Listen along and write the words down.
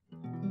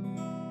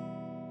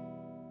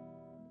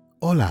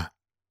Hola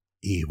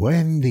y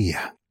buen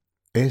día.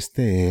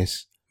 Este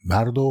es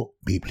Bardo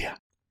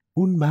Biblia.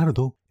 Un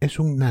bardo es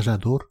un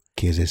narrador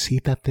que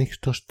recita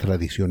textos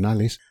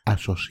tradicionales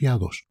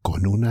asociados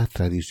con una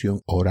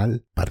tradición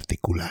oral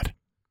particular.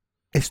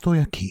 Estoy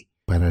aquí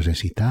para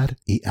recitar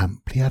y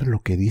ampliar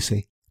lo que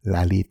dice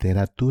la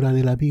literatura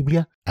de la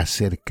Biblia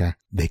acerca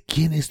de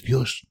quién es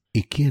Dios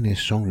y quiénes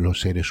son los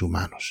seres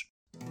humanos.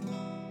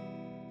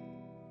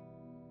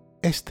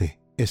 Este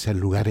es el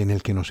lugar en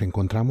el que nos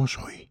encontramos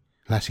hoy.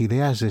 Las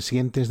ideas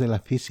recientes de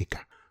la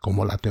física,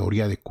 como la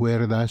teoría de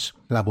cuerdas,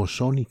 la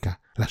bosónica,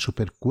 la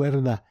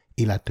supercuerda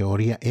y la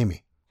teoría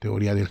M,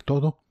 teoría del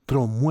todo,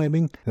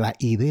 promueven la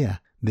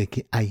idea de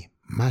que hay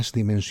más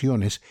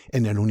dimensiones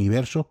en el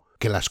universo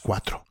que las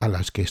 4 a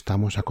las que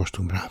estamos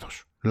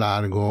acostumbrados.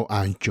 Largo,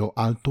 ancho,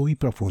 alto y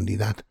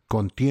profundidad,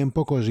 con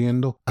tiempo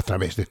corriendo a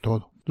través de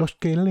todo. Los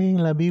que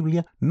leen la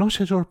Biblia no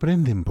se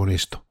sorprenden por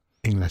esto.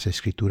 En las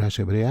escrituras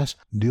hebreas,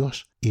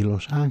 Dios y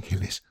los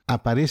ángeles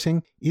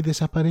aparecen y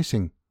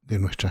desaparecen de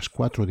nuestras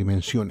 4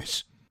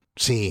 dimensiones.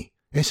 Sí,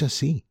 es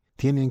así.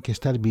 Tienen que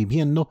estar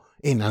viviendo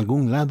en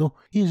algún lado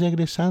y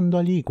regresando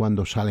allí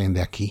cuando salen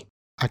de aquí.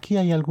 Aquí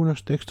hay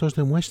algunos textos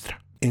de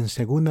muestra. En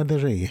 2 de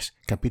Reyes,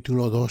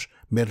 capítulo 2,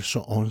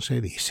 verso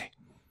 11 dice: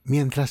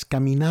 Mientras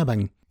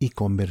caminaban y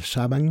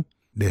conversaban,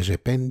 de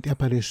repente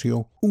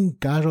apareció un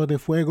carro de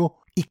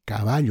fuego y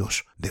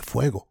caballos de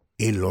fuego,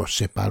 y los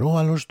separó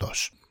a los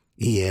dos.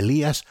 Y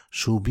Elías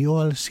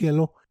subió al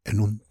cielo en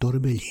un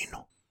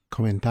torbellino.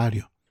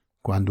 Comentario: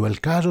 cuando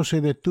el carro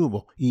se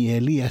detuvo y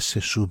Elías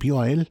se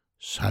subió a él,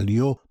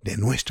 salió de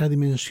nuestra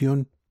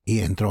dimensión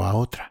y entró a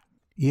otra.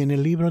 Y en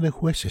el libro de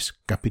Jueces,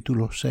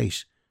 capítulo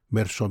 6,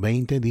 verso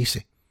 20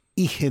 dice: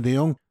 Y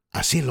Gedeón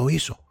así lo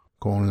hizo.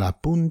 Con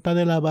la punta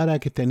de la vara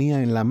que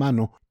tenía en la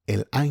mano,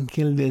 el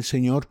ángel del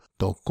Señor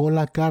tocó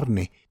la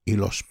carne y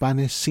los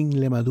panes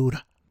sin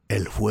levadura.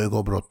 El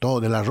fuego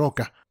brotó de la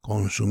roca,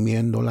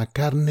 consumiendo la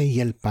carne y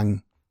el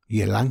pan,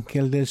 y el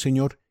ángel del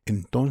Señor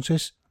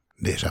entonces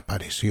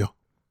desapareció.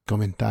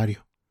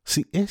 Comentario: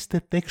 si este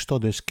texto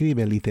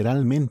describe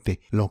literalmente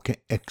lo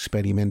que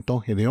experimentó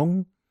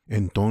Gedeón,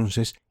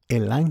 entonces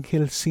el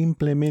ángel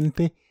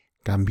simplemente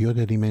cambió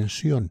de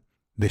dimensión,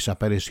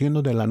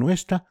 desapareciendo de la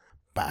nuestra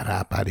para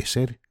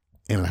aparecer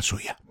en la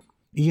suya.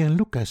 Y en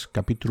Lucas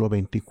capítulo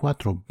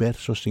 24,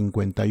 verso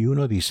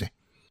 51 dice: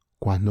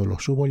 Cuando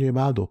los hubo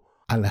llevado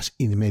a las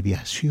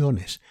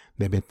inmediaciones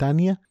de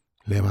Betania,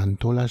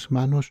 levantó las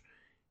manos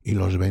y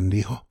los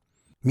bendijo.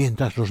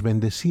 Mientras los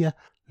bendecía,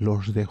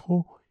 los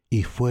dejó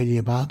y fue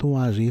llevado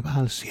arriba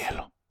al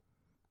cielo.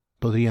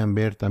 Podrían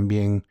ver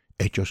también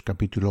Hechos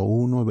capítulo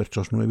 1,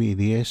 versos 9 y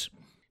 10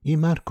 y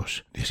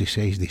Marcos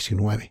 16,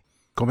 19.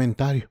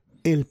 Comentario: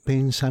 el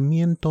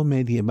pensamiento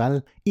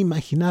medieval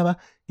imaginaba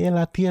que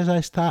la tierra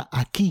está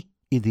aquí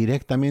y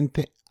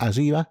directamente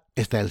arriba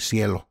está el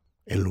cielo,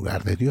 el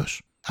lugar de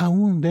Dios,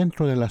 aún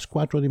dentro de las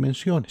 4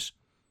 dimensiones.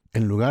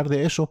 En lugar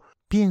de eso,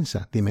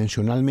 piensa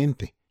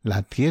dimensionalmente.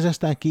 La tierra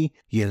está aquí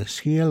y el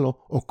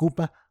cielo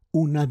ocupa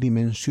una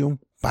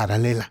dimensión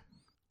paralela.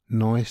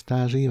 No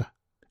está arriba,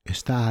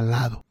 está al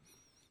lado.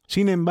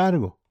 Sin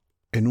embargo,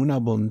 en una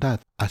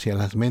bondad hacia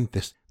las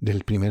mentes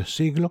del primer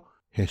siglo,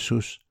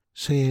 Jesús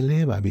se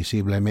eleva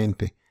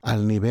visiblemente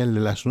al nivel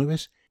de las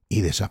nubes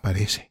y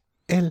desaparece.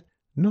 Él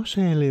no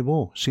se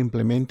elevó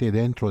simplemente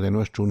dentro de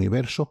nuestro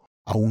universo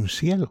a un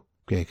cielo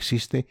que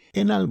existe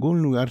en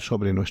algún lugar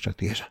sobre nuestra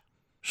tierra.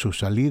 Su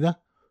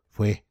salida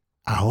fue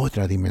a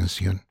otra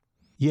dimensión.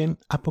 Y en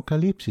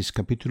Apocalipsis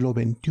capítulo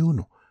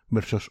 21,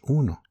 versos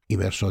 1 y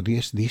verso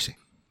 10 dice: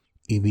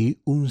 Y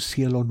vi un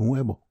cielo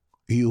nuevo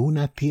y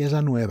una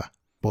tierra nueva,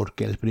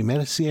 porque el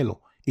primer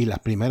cielo y la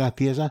primera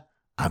tierra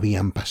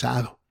habían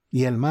pasado,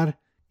 y el mar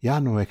ya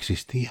no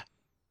existía.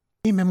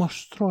 Y me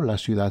mostró la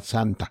ciudad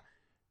santa,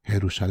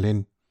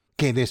 Jerusalén,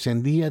 que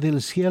descendía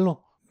del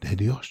cielo de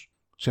Dios.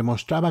 Se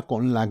mostraba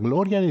con la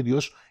gloria de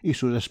Dios y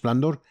su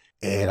resplandor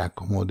era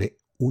como de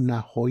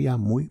una joya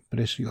muy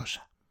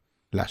preciosa.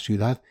 La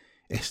ciudad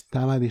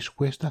estaba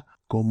dispuesta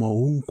como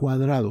un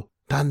cuadrado,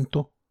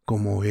 tanto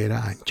como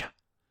era ancha.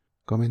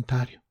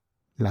 Comentario: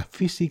 la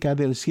física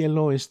del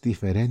cielo es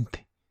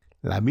diferente.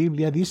 La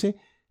Biblia dice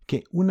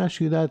que una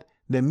ciudad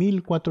de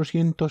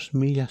 1.400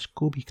 millas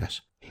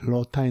cúbicas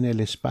flota en el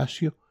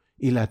espacio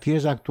y la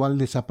tierra actual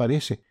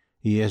desaparece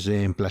y es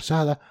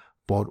reemplazada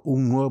por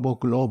un nuevo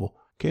globo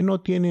que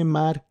no tiene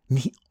mar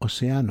ni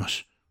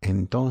océanos.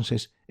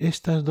 Entonces,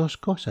 estas 2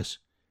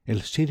 cosas,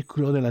 el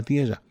círculo de la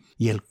tierra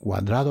y el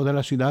cuadrado de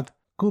la ciudad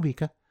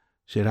cúbica,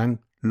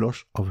 serán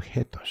los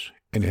objetos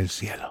en el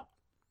cielo.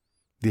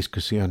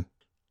 Discusión: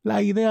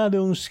 la idea de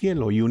un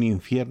cielo y un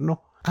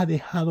infierno ha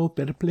dejado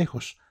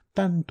perplejos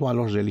tanto a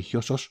los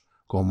religiosos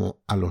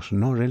como a los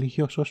no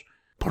religiosos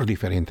por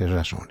diferentes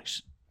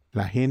razones.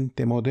 La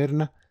gente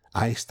moderna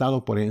ha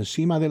estado por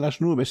encima de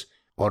las nubes,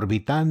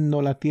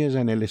 orbitando la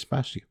tierra en el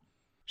espacio.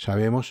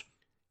 Sabemos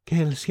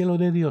que el cielo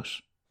de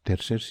Dios,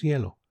 tercer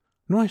cielo,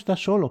 no está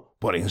solo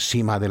por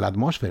encima de la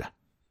atmósfera.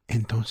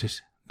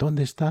 Entonces,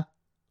 ¿dónde está?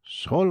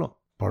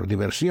 Solo por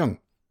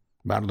diversión.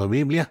 Bardo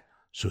Biblia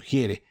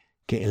sugiere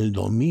que el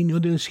dominio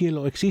del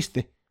cielo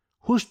existe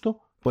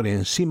justo por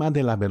encima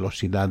de la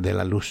velocidad de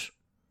la luz.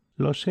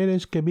 Los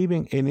seres que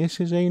viven en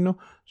ese reino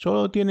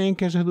solo tienen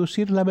que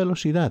reducir la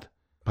velocidad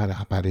para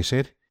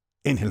aparecer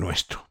en el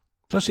nuestro.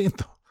 Lo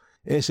siento,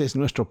 ese es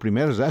nuestro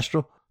primer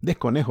rastro de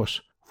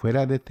conejos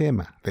fuera de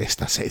tema de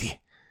esta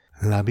serie.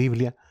 La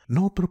Biblia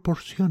no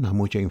proporciona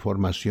mucha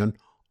información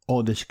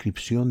o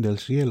descripción del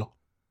cielo.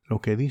 Lo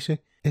que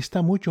dice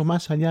está mucho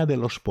más allá de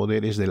los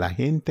poderes de la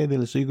gente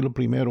del siglo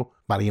I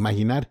para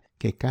imaginar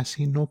que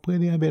casi no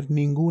puede haber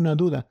ninguna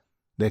duda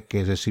de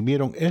que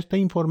recibieron esta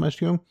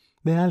información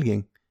de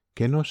alguien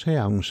que no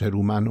sea un ser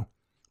humano.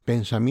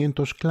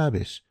 Pensamientos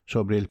claves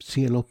sobre el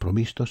cielo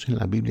provistos en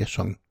la Biblia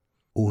son: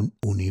 un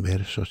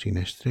universo sin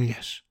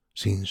estrellas,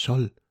 sin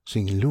sol,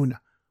 sin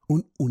luna,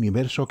 un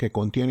universo que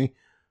contiene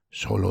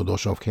solo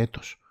dos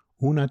objetos,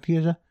 una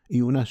tierra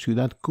y una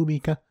ciudad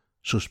cúbica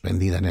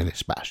suspendida en el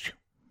espacio.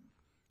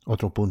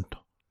 Otro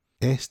punto: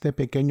 este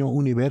pequeño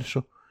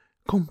universo,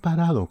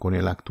 comparado con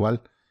el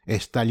actual,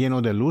 está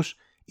lleno de luz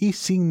y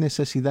sin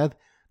necesidad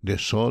de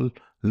sol,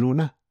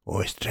 luna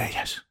o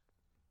estrellas.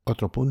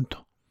 Otro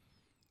punto: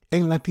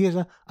 en la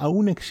Tierra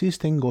aún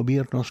existen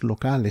gobiernos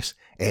locales,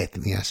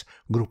 etnias,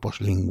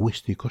 grupos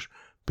lingüísticos,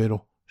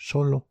 pero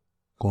solo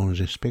con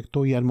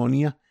respeto y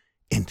armonía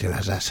entre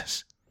las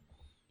razas.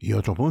 Y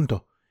otro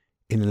punto: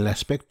 en el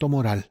aspecto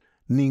moral,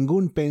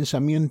 ningún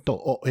pensamiento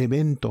o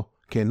evento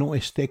que no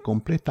esté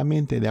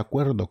completamente de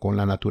acuerdo con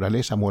la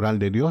naturaleza moral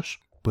de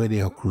Dios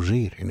puede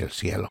ocurrir en el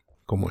cielo,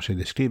 como se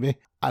describe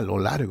a lo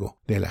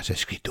largo de las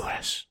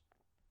Escrituras.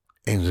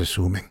 En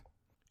resumen,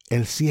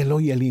 el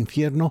cielo y el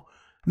infierno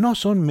no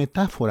son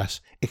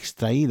metáforas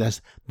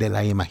extraídas de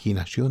la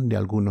imaginación de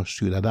algunos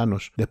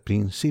ciudadanos de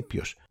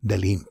principios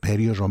del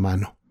Imperio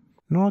Romano.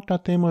 No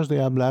tratemos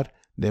de hablar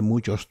de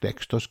muchos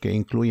textos que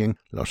incluyen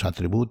los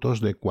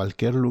atributos de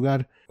cualquier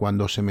lugar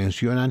cuando se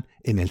mencionan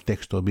en el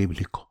texto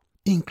bíblico,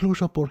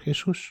 incluso por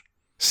Jesús.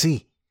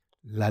 Sí,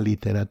 la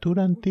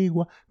literatura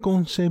antigua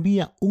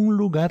concebía un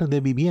lugar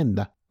de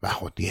vivienda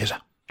bajo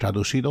tierra,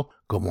 traducido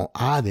como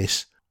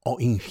Hades o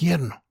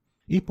infierno,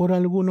 y por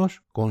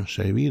algunos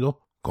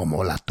concebido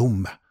como la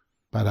tumba.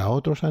 Para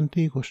otros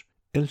antiguos,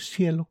 el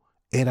cielo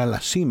era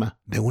la cima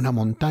de una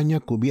montaña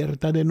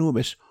cubierta de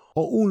nubes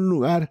o un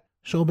lugar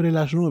sobre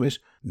las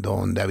nubes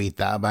donde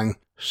habitaban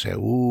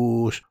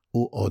Zeus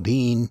u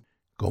Odín,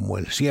 como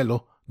el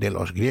cielo de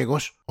los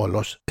griegos o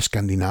los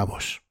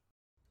escandinavos.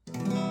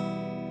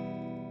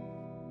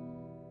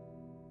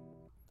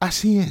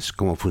 Así es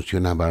como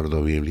funciona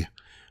Bardo Biblia.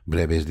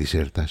 Breves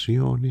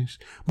disertaciones,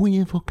 muy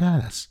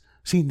enfocadas,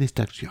 sin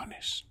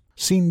distracciones,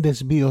 sin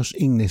desvíos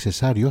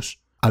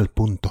innecesarios, al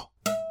punto.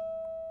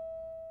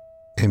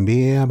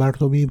 Envíe a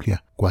Bardo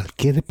Biblia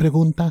cualquier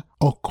pregunta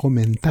o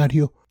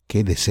comentario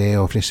que desee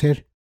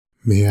ofrecer.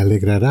 Me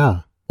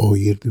alegrará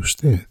oír de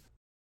usted.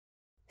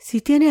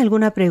 Si tiene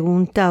alguna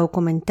pregunta o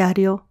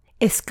comentario,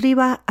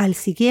 escriba al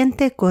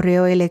siguiente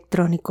correo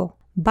electrónico: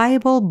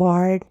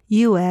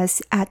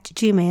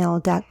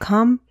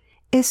 BibleBardUS@gmail.com.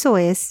 Eso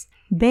es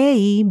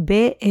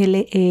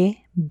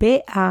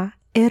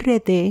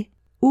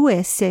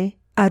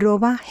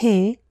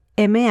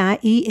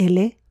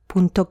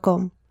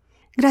BibleBardus@gmail.com.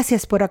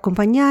 Gracias por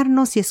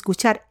acompañarnos y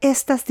escuchar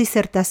estas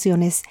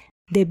disertaciones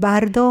de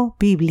Bardo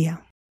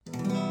Biblia.